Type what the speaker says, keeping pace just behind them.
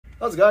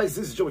How's it, guys?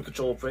 This is Joey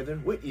Cachola Prather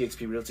with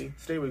eXp Realty.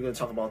 Today we're going to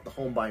talk about the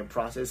home buying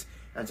process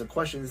and some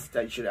questions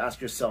that you should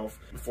ask yourself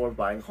before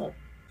buying a home.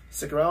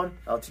 Stick around,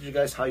 I'll teach you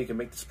guys how you can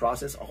make this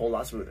process a whole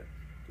lot smoother.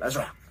 Let's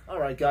rock!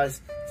 Alright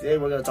guys, today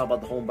we're going to talk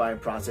about the home buying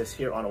process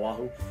here on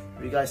Oahu.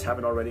 If you guys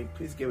haven't already,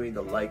 please give me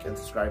the like and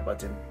subscribe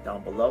button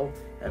down below.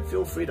 And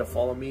feel free to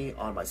follow me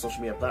on my social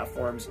media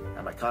platforms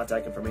and my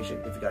contact information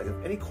if you guys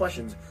have any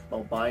questions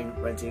about buying,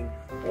 renting,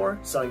 or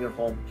selling your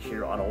home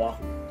here on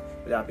Oahu.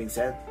 With that being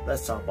said,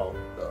 let's talk about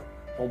the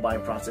home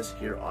buying process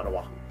here on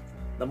Oahu.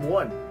 Number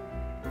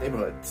 1,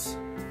 neighborhoods.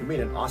 You made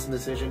an awesome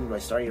decision by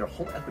starting your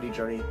home equity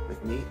journey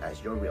with me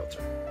as your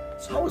realtor.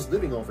 So how is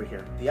living over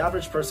here? The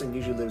average person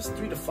usually lives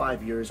 3 to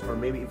 5 years or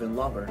maybe even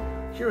longer.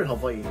 Here in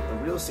Hawaii, the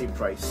real estate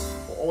price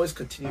will always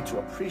continue to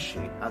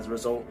appreciate as a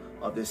result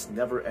of this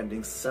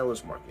never-ending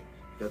seller's market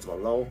because of a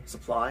low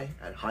supply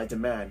and high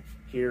demand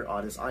here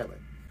on this island.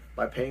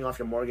 By paying off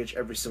your mortgage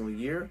every single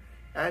year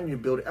and you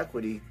build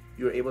equity,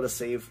 you're able to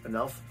save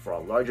enough for a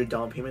larger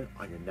down payment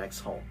on your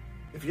next home.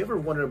 If you ever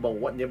wondered about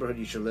what neighborhood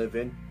you should live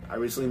in, I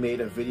recently made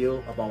a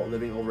video about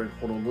living over in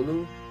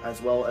Honolulu as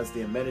well as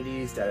the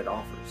amenities that it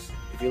offers.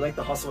 If you like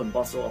the hustle and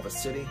bustle of a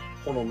city,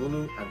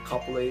 Honolulu and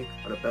Kapolei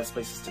are the best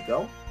places to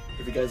go.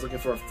 If you guys are looking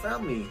for a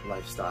family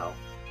lifestyle,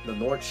 the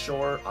North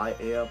Shore,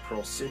 Aiea,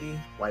 Pearl City,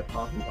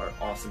 Waipahu are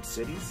awesome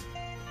cities.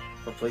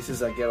 For places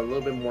that get a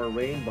little bit more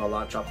rain but a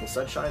lot of tropical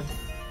sunshine,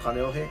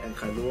 Kaneohe and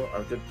Kailua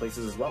are good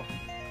places as well.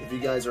 If you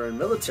guys are in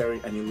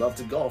military and you love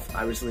to golf,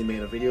 I recently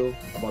made a video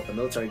about the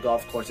military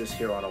golf courses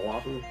here on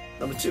Oahu.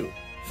 Number 2,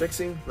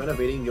 fixing,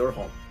 renovating your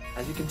home.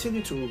 As you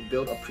continue to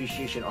build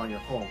appreciation on your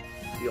home,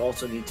 you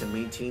also need to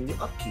maintain the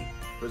upkeep,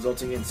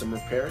 resulting in some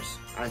repairs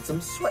and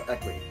some sweat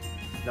equity.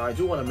 Now I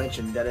do want to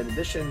mention that in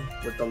addition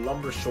with the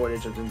lumber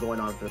shortage that's been going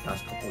on for the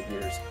past couple of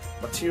years,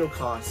 material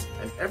costs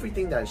and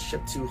everything that is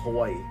shipped to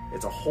Hawaii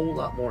is a whole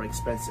lot more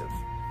expensive.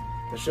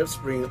 The ships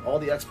bringing all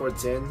the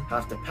exports in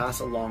have to pass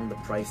along the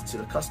price to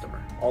the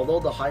customer. Although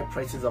the high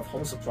prices of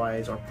home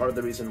supplies are part of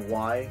the reason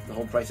why the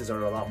home prices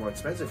are a lot more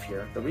expensive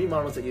here, the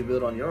remodels that you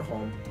build on your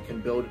home can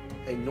build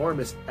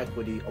enormous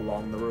equity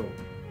along the road.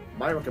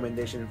 My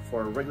recommendation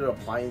for regular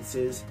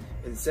appliances,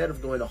 instead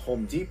of going to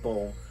Home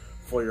Depot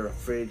for your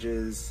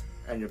fridges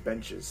and your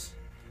benches,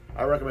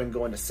 I recommend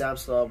going to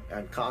Sam's Club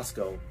and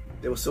Costco.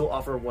 They will still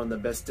offer one of the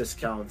best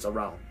discounts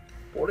around.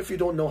 Or if you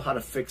don't know how to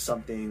fix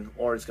something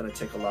or it's going to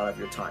take a lot of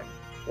your time,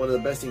 one of the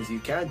best things you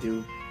can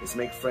do is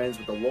make friends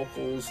with the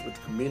locals, with the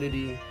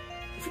community.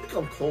 If you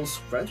become close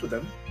friends with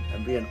them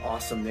and be an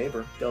awesome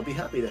neighbor, they'll be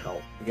happy to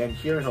help. Again,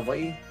 here in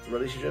Hawaii,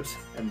 relationships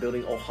and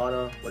building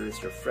ohana, whether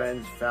it's your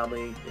friends,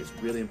 family, is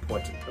really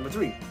important. Number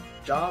 3,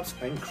 jobs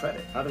and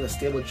credit. Having a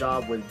stable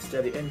job with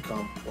steady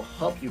income will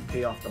help you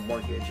pay off the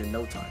mortgage in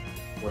no time.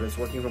 Whether it's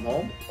working from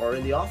home or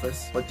in the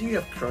office, but do you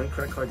have current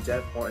credit card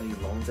debt or any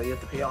loans that you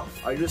have to pay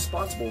off? Are you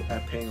responsible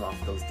at paying off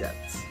those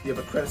debts? Do you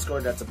have a credit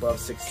score that's above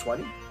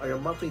 620? Are your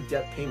monthly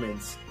debt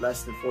payments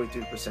less than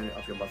 43%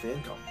 of your monthly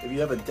income? If you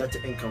have a debt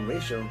to income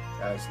ratio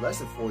that is less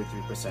than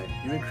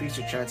 43%, you increase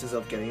your chances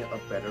of getting a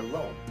better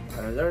loan.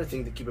 And another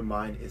thing to keep in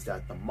mind is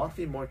that the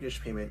monthly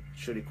mortgage payment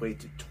should equate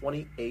to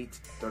 28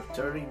 to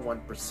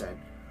 31%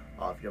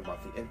 of your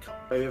monthly income.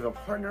 If you have a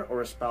partner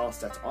or a spouse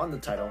that's on the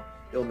title,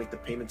 it'll make the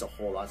payments a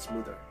whole lot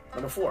smoother.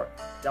 Number 4,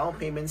 down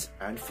payments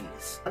and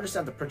fees.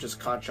 Understand the purchase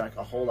contract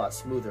a whole lot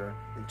smoother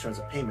in terms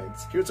of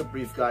payments. Here's a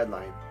brief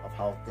guideline of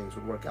how things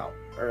would work out.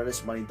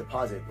 Earnest money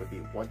deposit would be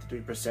 1 to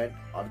 3%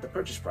 of the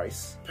purchase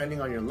price.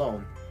 Depending on your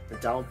loan, the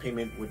down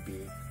payment would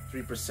be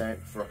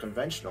 3% for a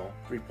conventional,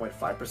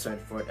 3.5%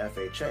 for an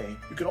FHA.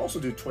 You could also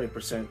do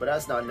 20%, but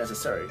that's not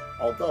necessary,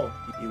 although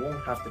you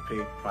won't have to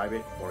pay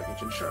private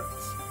mortgage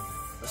insurance.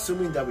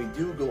 Assuming that we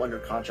do go under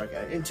contract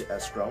and into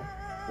escrow,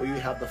 will you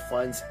have the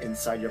funds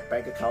inside your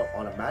bank account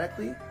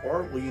automatically,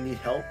 or will you need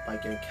help by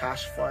getting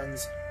cash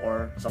funds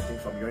or something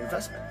from your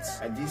investments?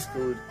 And these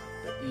include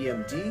the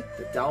EMD,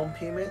 the down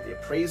payment, the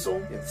appraisal,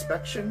 the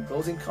inspection,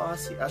 closing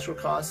costs, the escrow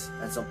costs,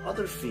 and some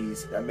other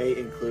fees that may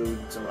include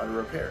some other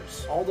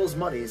repairs. All those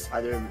monies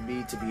either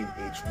need to be in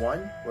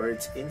H1, where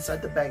it's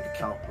inside the bank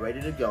account,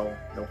 ready to go,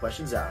 no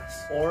questions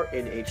asked, or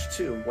in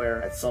H2,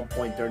 where at some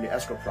point during the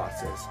escrow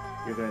process,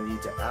 you're going to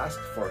need to ask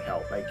for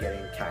help by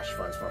getting cash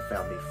funds from a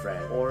family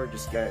friend, or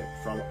just get it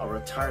from a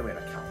retirement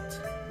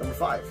account. Number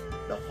 5,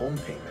 the home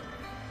payment.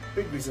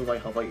 Big reason why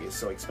Hawaii is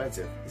so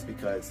expensive is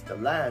because the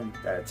land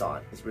that it's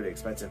on is really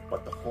expensive,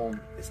 but the home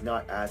is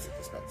not as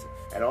expensive.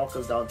 And it all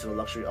comes down to the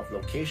luxury of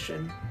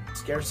location,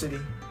 scarcity,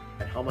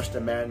 and how much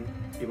demand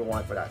people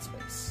want for that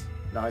space.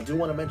 Now I do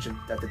want to mention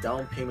that the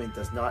down payment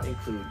does not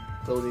include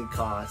closing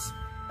costs,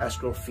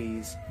 escrow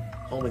fees,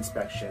 home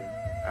inspection,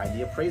 and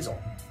the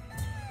appraisal.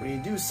 When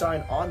you do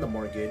sign on the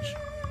mortgage,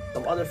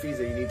 some other fees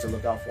that you need to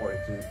look out for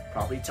include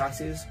property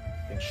taxes,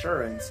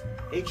 insurance,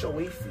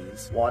 HOA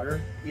fees, water,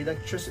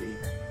 electricity,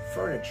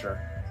 furniture,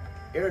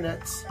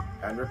 internets,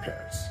 and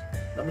repairs.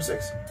 Number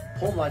 6,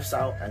 home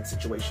lifestyle and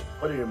situation.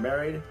 Whether you're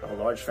married, have a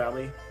large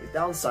family, you're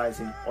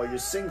downsizing, or you're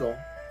single,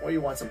 or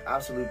you want some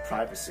absolute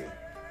privacy,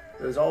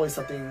 there's always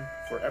something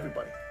for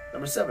everybody.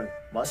 Number 7,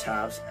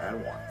 must-haves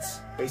and wants.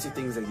 Basic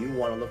things that you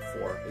want to look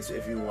for is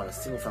if you want a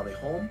single-family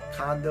home,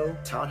 condo,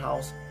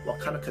 townhouse, what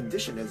kind of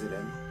condition is it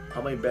in,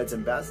 how many beds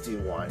and baths do you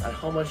want, and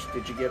how much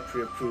did you get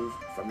pre-approved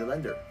from your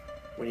lender.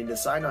 When you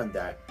decide on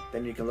that,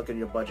 then you can look at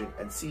your budget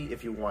and see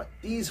if you want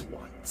these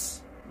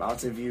wants.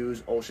 Mountain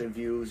views, ocean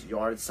views,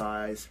 yard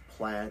size,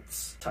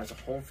 plants, types of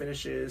home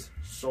finishes,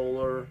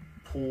 solar,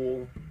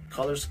 pool,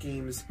 color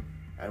schemes,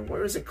 and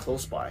where is it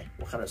close by?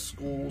 What kind of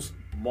schools,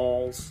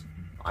 malls?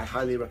 I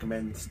highly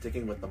recommend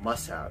sticking with the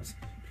must-haves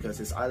because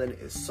this island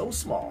is so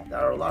small. There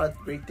are a lot of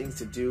great things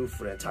to do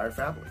for the entire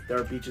family. There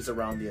are beaches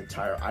around the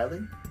entire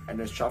island, and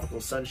there's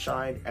tropical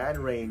sunshine and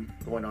rain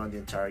going on the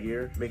entire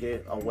year, making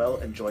it a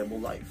well-enjoyable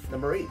life.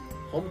 Number 8,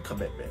 home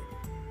commitment.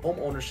 Home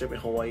ownership in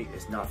Hawaii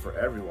is not for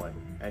everyone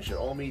and should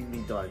only be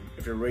done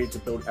if you're ready to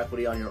build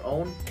equity on your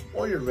own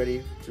or you're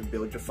ready to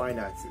build your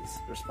finances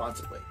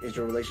responsibly. Is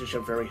your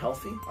relationship very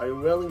healthy? Are you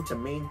willing to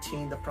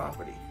maintain the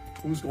property?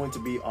 Who's going to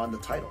be on the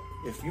title?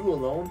 If you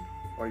alone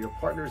or your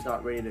partner is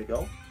not ready to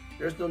go,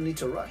 there's no need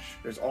to rush.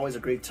 There's always a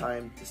great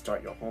time to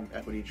start your home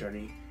equity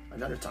journey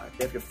another time.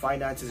 If your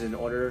finances in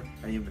order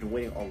and you've been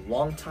waiting a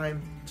long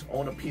time to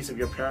own a piece of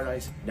your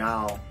paradise,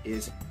 now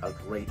is a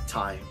great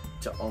time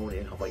to own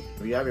in Hawaii.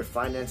 If you have your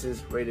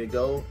finances ready to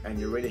go and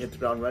you're ready to hit the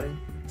ground running,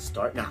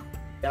 start now.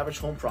 The average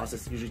home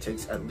process usually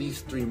takes at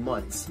least 3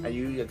 months, and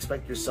you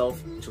expect yourself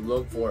to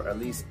look for at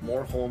least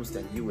more homes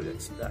than you would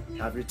expect.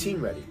 Have your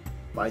team ready.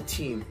 By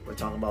team, we're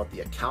talking about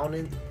the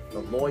accountant, the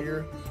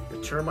lawyer,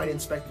 the termite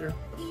inspector,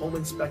 the home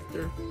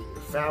inspector,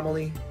 your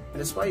family. And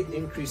despite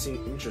increasing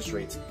interest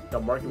rates, the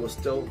market will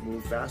still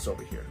move fast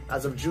over here.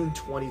 As of June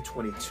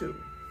 2022,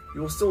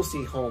 you will still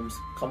see homes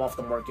come off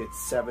the market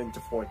 7 to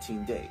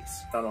 14 days.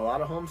 On a lot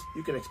of homes,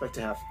 you can expect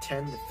to have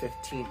 10 to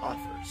 15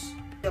 offers.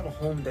 If you have a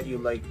home that you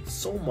like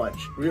so much,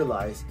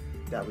 realize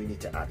that we need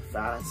to act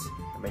fast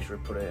and make sure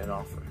we put in an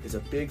offer. There's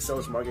a big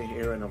seller's market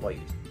here in Hawaii.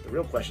 The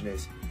real question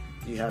is,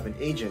 do you have an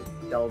agent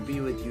that will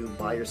be with you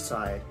by your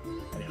side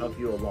and help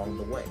you along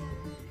the way?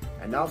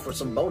 And now for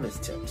some bonus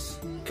tips.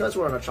 Because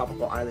we're on a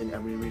tropical island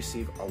and we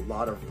receive a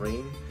lot of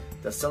rain,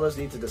 the sellers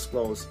need to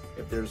disclose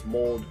if there's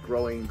mold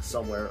growing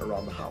somewhere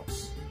around the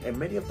house. In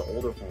many of the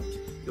older homes,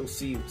 you'll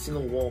see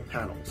single wall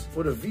panels.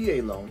 For the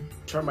VA loan,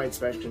 termite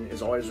inspection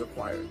is always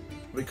required.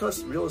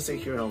 Because real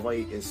estate here in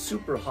Hawaii is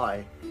super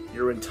high,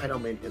 your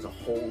entitlement is a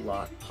whole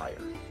lot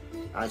higher,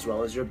 as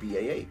well as your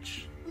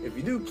BAH. If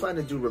you do plan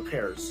to do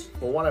repairs,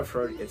 from what I've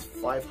heard, it's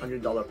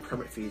 $500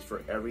 permit fees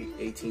for every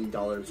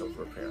 $18 of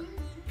repair.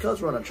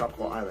 Because we're on a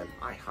tropical island,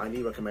 I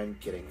highly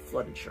recommend getting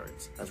flood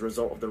insurance as a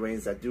result of the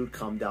rains that do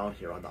come down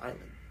here on the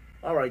island.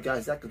 Alright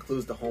guys, that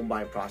concludes the home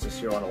buying process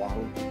here on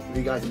Oahu. If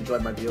you guys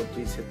enjoyed my video,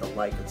 please hit the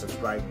like and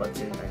subscribe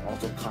button and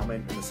also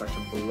comment in the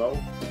section below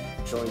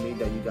showing me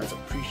that you guys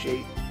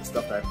appreciate the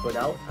stuff that I put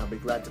out. I'll be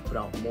glad to put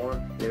out more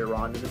later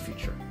on in the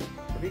future.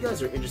 If you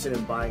guys are interested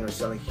in buying or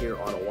selling here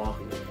on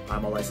Oahu,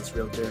 I'm a licensed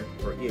realtor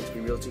for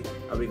eXp Realty.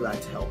 I'll be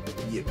glad to help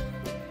you.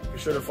 Be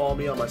sure to follow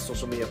me on my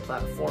social media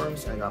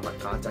platforms and got my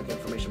contact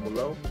information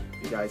below.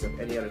 If you guys have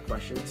any other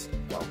questions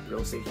about real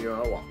estate here on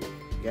Oahu.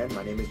 Again,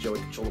 my name is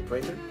Cachola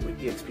Prather with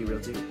eXp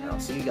Realty, and I'll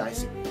see you guys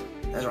soon.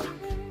 That's a wrap.